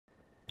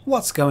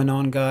What's going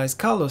on, guys?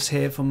 Carlos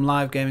here from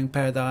Live Gaming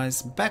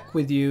Paradise, back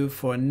with you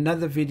for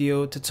another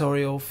video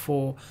tutorial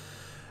for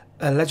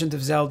Legend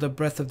of Zelda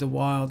Breath of the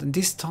Wild, and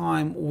this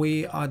time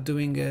we are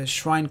doing a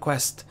shrine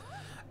quest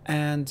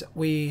and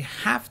we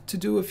have to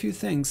do a few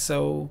things,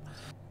 so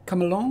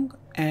come along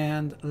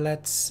and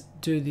let's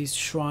do this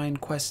shrine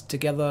quest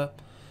together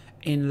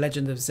in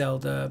Legend of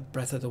Zelda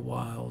Breath of the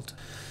Wild.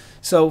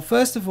 So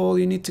first of all,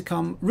 you need to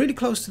come really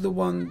close to the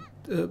one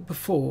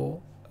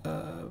before.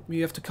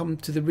 You have to come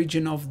to the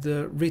region of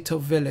the Rito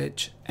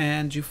Village,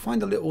 and you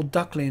find a little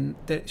duckling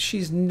that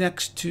she's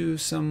next to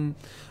some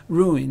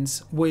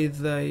ruins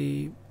with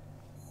a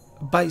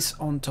base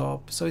on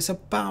top. So it's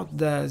about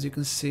there, as you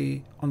can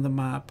see on the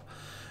map.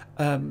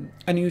 And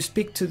you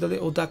speak to the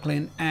little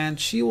duckling, and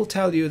she will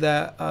tell you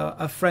that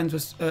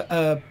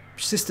her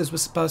sisters were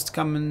supposed to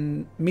come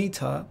and meet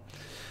her,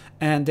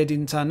 and they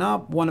didn't turn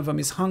up. One of them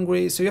is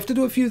hungry, so you have to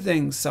do a few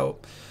things. So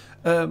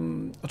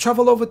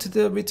travel over to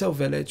the Rito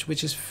Village,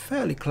 which is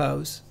fairly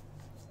close,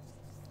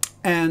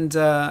 and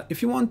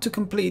if you want to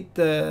complete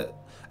a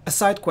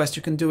side quest,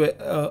 you can do it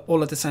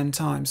all at the same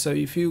time. So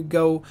if you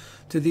go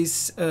to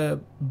this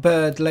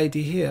bird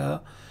lady here,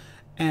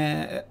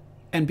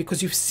 and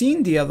because you've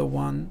seen the other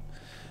one,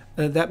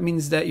 that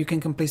means that you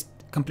can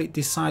complete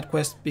this side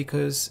quest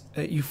because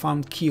you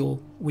found Keel,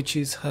 which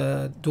is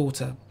her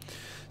daughter.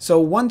 So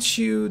once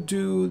you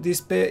do this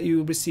bit,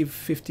 you receive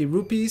 50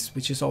 rupees,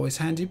 which is always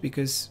handy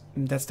because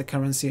that's the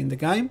currency in the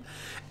game.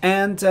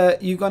 And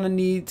you're gonna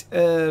need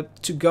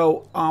to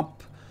go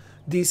up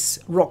this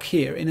rock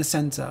here in the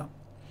center.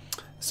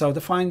 So the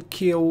Find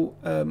Keel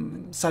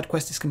side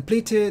quest is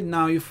completed.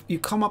 Now you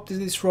come up to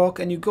this rock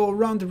and you go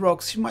around the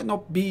rocks. You might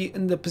not be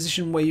in the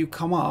position where you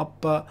come up,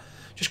 but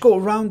just go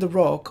around the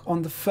rock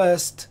on the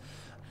first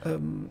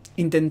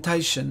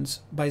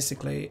indentations,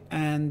 basically,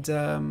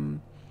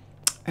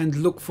 and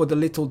look for the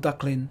little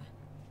duckling.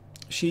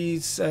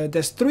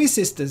 There's 3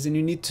 sisters, and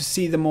you need to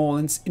see them all,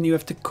 and you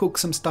have to cook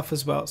some stuff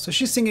as well. So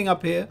she's singing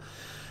up here,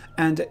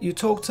 and you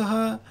talk to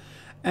her,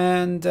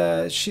 and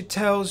she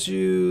tells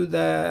you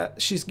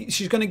that she's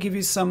going to give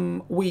you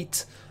some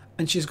wheat,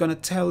 and she's going to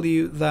tell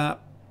you that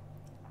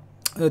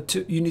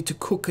you need to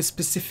cook a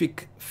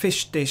specific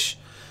fish dish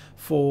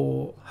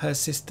for her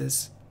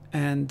sisters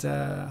and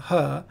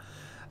her.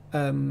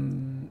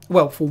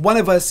 Well, for one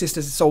of her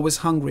sisters, it's always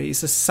hungry.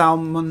 It's a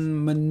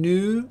salmon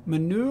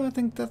menu, I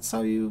think that's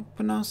how you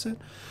pronounce it.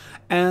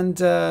 And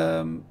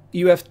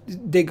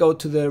they go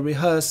to the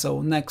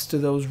rehearsal next to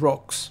those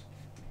rocks.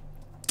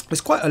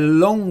 It's quite a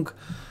long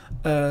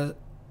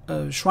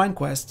shrine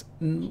quest,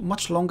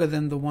 much longer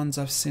than the ones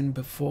I've seen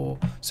before.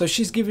 So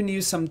she's giving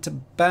you some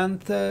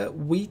tabantha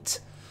wheat,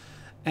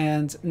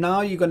 and now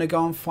you're gonna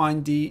go and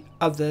find the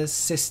other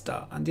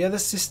sister, and the other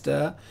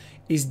sister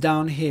is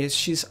down here.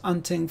 She's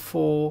hunting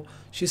for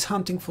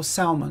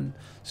salmon.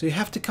 So you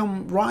have to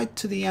come right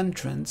to the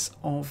entrance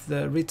of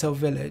the Rito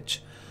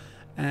Village,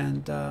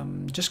 and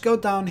just go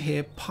down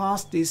here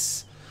past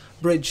this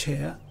bridge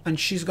here, and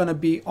she's gonna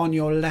be on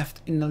your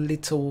left in a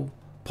little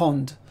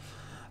pond,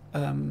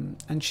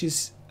 and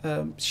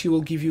she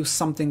will give you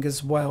something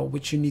as well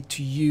which you need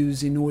to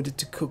use in order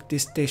to cook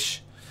this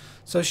dish.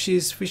 So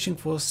she's fishing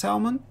for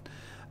salmon,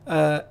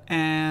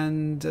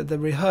 and the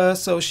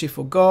rehearsal, she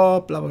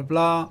forgot, blah blah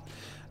blah.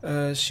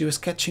 She was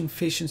catching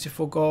fish and she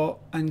forgot,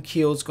 and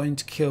Keel's going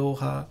to kill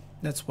her.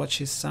 That's what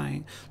she's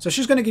saying. So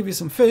she's going to give you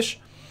some fish,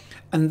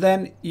 and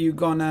then you're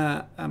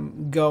gonna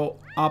go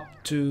up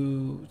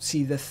to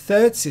see the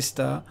 3rd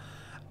sister,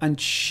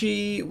 and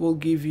she will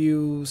give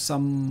you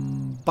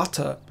some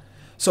butter.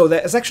 So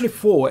there's actually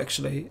 4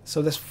 actually.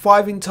 So there's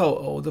 5 in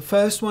total. The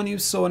first one you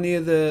saw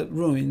near the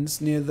ruins,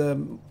 near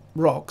the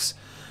rocks,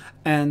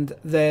 and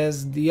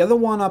there's the other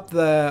one up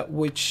there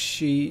which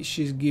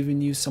she's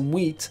giving you some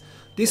wheat.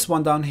 This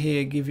one down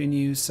here giving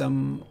you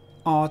some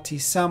arty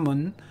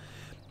salmon,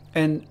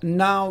 and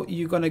now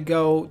you're gonna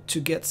go to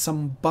get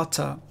some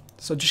butter.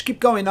 So just keep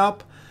going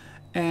up,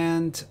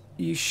 and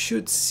you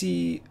should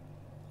see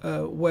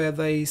where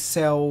they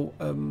sell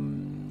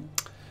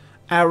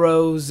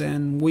arrows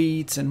and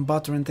wheat and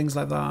butter and things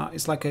like that.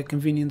 It's like a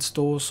convenience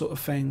store sort of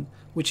thing,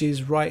 which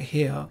is right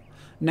here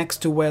next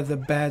to where the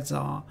beds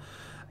are.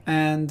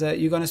 And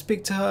you're going to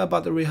speak to her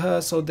about the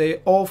rehearsal. They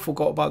all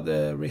forgot about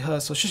the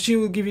rehearsal. She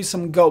will give you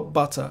some goat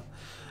butter,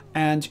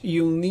 and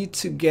you'll need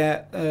to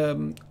get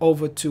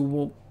over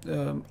to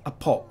a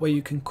pot where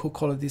you can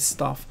cook all of this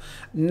stuff.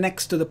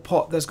 Next to the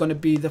pot there's going to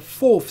be the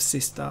 4th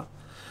sister,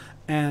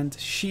 and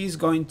she's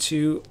going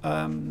to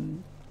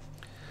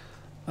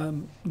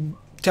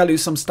tell you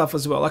some stuff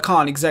as well. I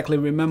can't exactly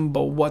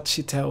remember what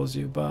she tells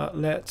you, but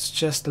let's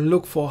just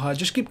look for her.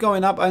 Just keep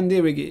going up, and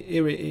here it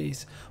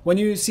is. When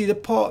you see the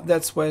pot,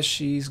 that's where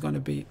she's going to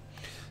be.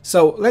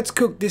 So let's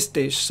cook this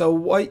dish. So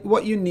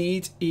what you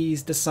need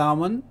is the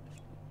salmon.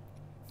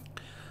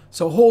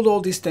 So hold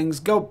all these things,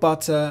 goat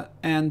butter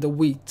and the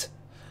wheat,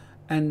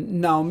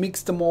 and now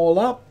mix them all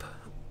up,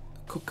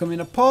 cook them in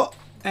a pot,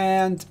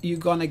 and you're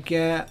gonna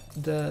get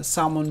the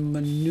salmon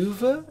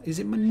maneuver. Is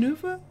it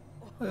maneuver?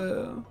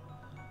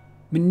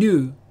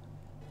 Menu.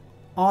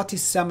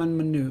 artist salmon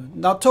menu.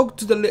 Now talk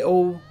to the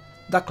little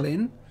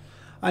duckling.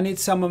 I need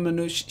salmon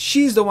menu.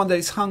 She's the one that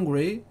is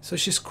hungry, so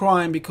she's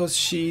crying because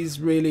she's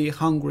really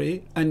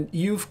hungry, and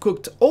you've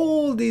cooked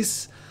all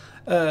this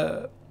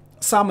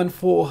salmon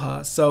for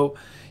her. So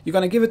you're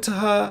gonna give it to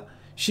her.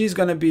 She's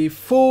gonna be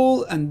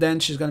full, and then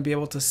she's gonna be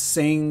able to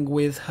sing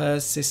with her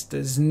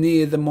sisters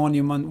near the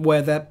monument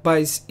where that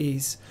base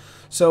is.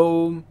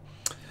 So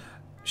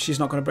she's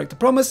not gonna break the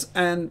promise,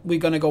 and we're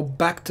gonna go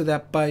back to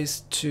that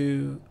base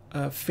to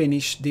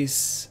finish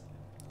this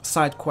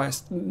side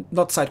quest,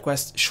 not side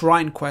quest,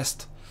 shrine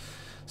quest.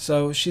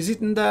 So she's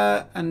eaten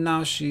there, and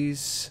now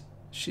she's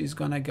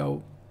gonna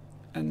go,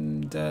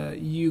 and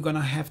you're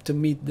gonna have to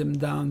meet them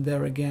down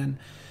there again.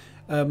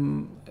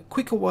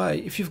 Quicker way,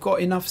 if you've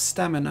got enough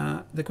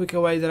stamina, the quicker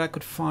way that I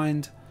could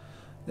find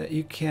that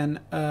you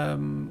can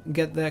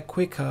get there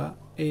quicker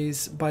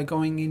is by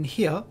going in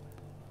here,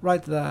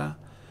 right there.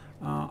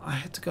 I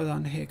had to go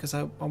down here because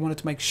I wanted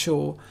to make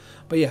sure,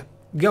 but yeah,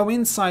 go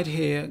inside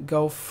here,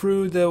 go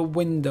through the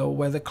window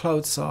where the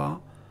clothes are,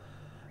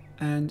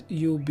 and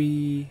you'll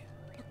be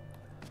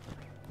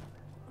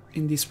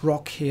in this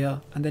rock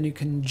here, and then you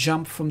can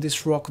jump from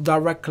this rock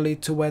directly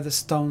to where the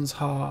stones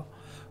are.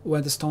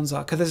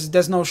 Because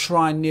there's no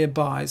shrine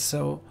nearby,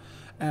 so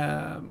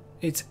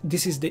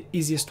this is the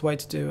easiest way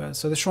to do it.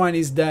 So the shrine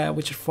is there,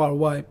 which is far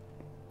away,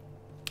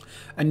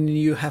 and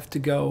you have to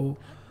go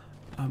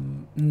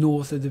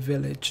north of the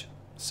village.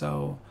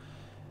 So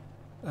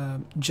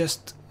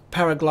just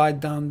paraglide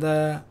down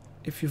there.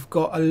 If you've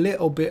got a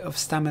little bit of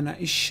stamina,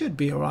 it should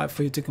be alright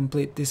for you to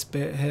complete this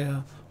bit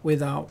here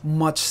without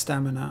much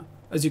stamina.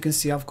 As you can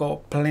see, I've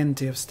got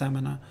plenty of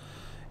stamina.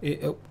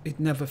 It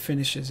never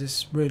finishes.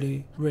 It's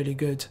really, really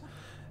good.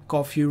 Got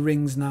a few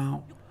rings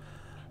now.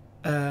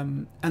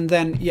 And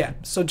then, yeah,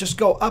 so just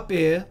go up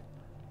here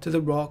to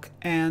the rock,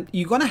 and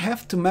you're gonna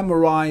have to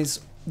memorize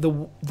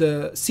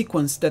the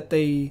sequence that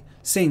they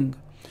sing.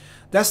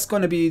 That's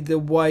gonna be the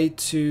way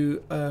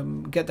to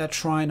get that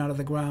shrine out of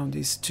the ground,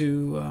 is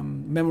to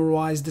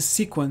memorize the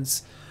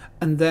sequence,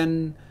 and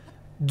then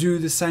do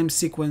the same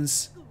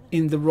sequence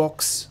in the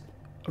rocks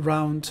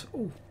around.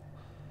 Ooh.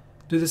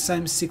 Do the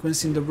same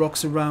sequence in the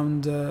rocks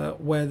around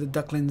where the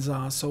ducklings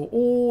are. So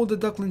all the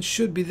ducklings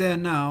should be there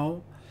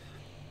now.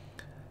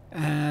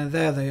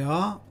 There they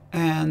are.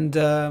 And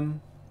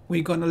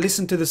we're gonna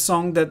listen to the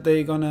song that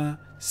they're gonna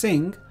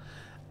sing,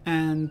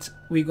 and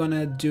we're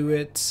gonna do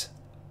it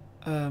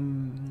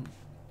in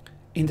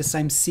the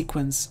same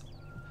sequence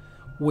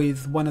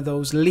with one of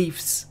those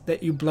leaves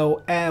that you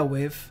blow air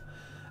with,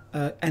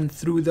 and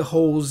through the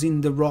holes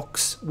in the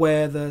rocks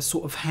where the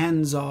sort of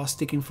hands are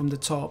sticking from the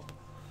top.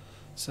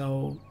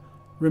 So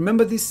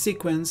remember this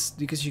sequence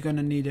because you're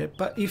gonna need it.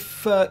 But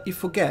if you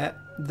forget,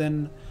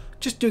 then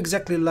just do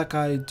exactly like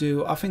I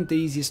do. I think the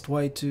easiest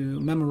way to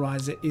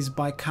memorize it is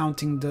by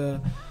counting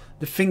the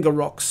finger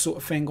rocks sort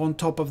of thing on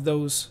top of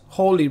those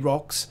holy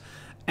rocks,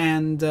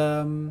 and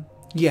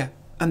yeah,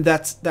 and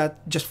that.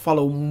 Just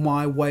follow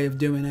my way of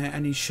doing it,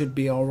 and it should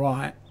be all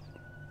right.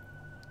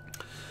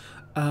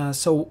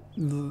 So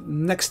the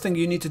next thing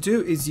you need to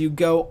do is you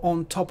go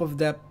on top of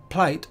that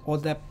plate or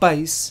that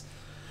base,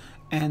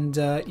 and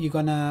we're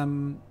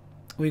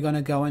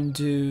gonna go and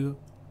do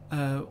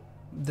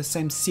the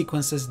same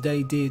sequence as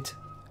they did,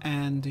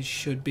 and it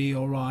should be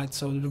all right.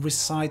 So the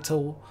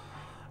recital,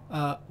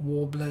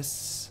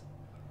 warblers.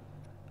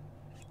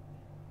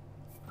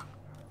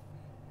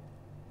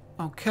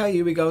 Okay,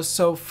 here we go.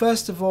 So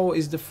first of all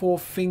is the 4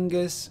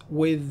 fingers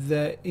with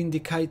the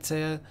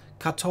indicator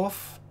cut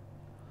off.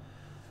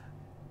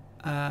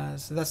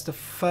 So that's the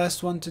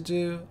first one to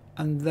do,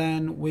 and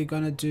then we're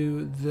gonna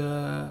do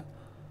the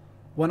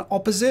one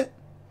opposite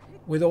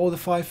with all the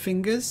 5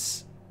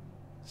 fingers.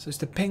 So it's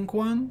the pink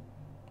one,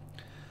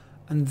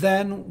 and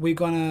then we're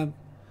gonna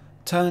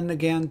turn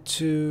again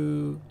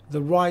to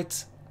the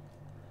right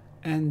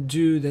and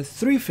do the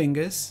 3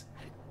 fingers,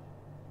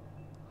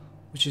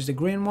 which is the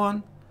green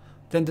one,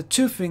 then the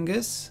 2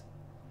 fingers,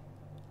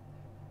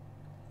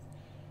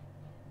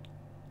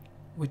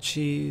 which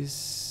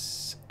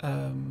is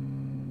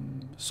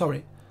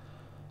sorry,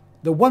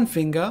 the 1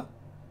 finger,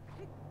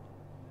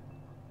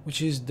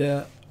 which is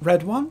the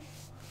red one,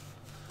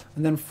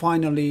 and then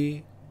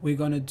finally we're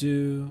gonna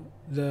do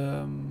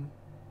the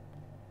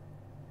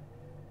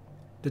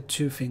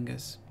 2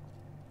 fingers.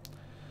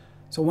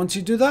 So once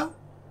you do that,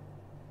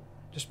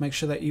 just make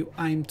sure that you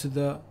aim to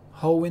the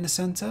hole in the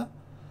center,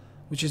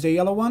 which is the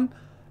yellow one,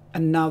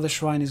 and now the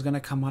shrine is gonna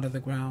come out of the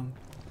ground.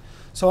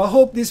 So I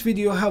hope this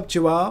video helped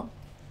you out.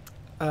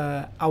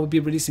 I will be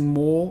releasing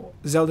more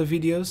Zelda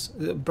videos,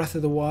 Breath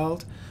of the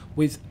Wild,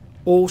 with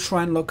all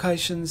shrine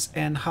locations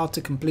and how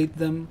to complete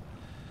them.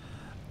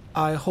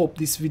 I hope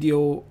this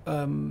video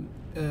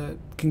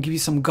can give you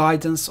some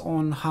guidance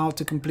on how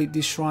to complete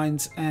these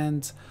shrines,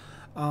 and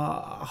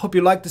I hope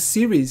you like the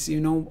series. You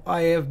know,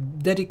 I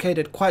have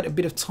dedicated quite a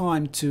bit of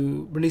time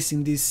to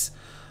releasing these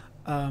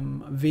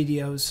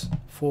videos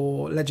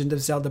for Legend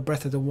of Zelda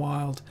Breath of the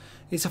Wild.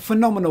 It's a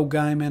phenomenal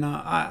game, and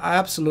I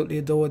absolutely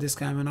adore this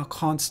game, and I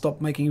can't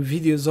stop making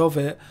videos of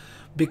it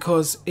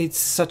because it's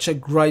such a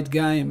great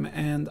game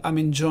and I'm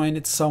enjoying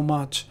it so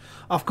much.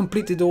 I've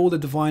completed all the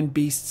divine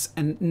beasts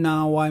and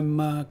now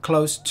I'm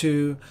close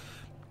to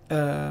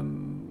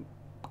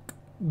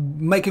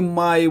making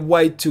my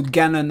way to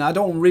Ganon. I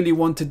don't really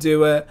want to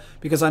do it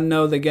because I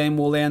know the game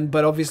will end,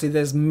 but obviously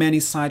there's many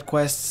side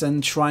quests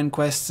and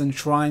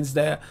shrines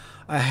there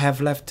I have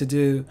left to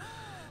do.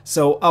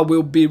 So I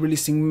will be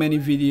releasing many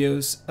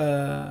videos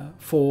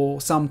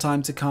for some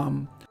time to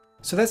come.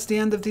 So that's the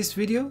end of this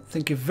video.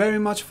 Thank you very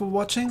much for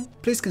watching.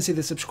 Please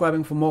consider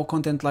subscribing for more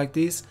content like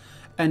this.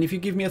 And if you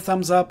give me a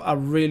thumbs up, I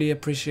really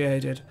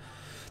appreciate it.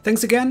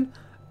 Thanks again,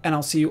 and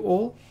I'll see you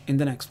all in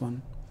the next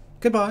one.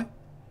 Goodbye.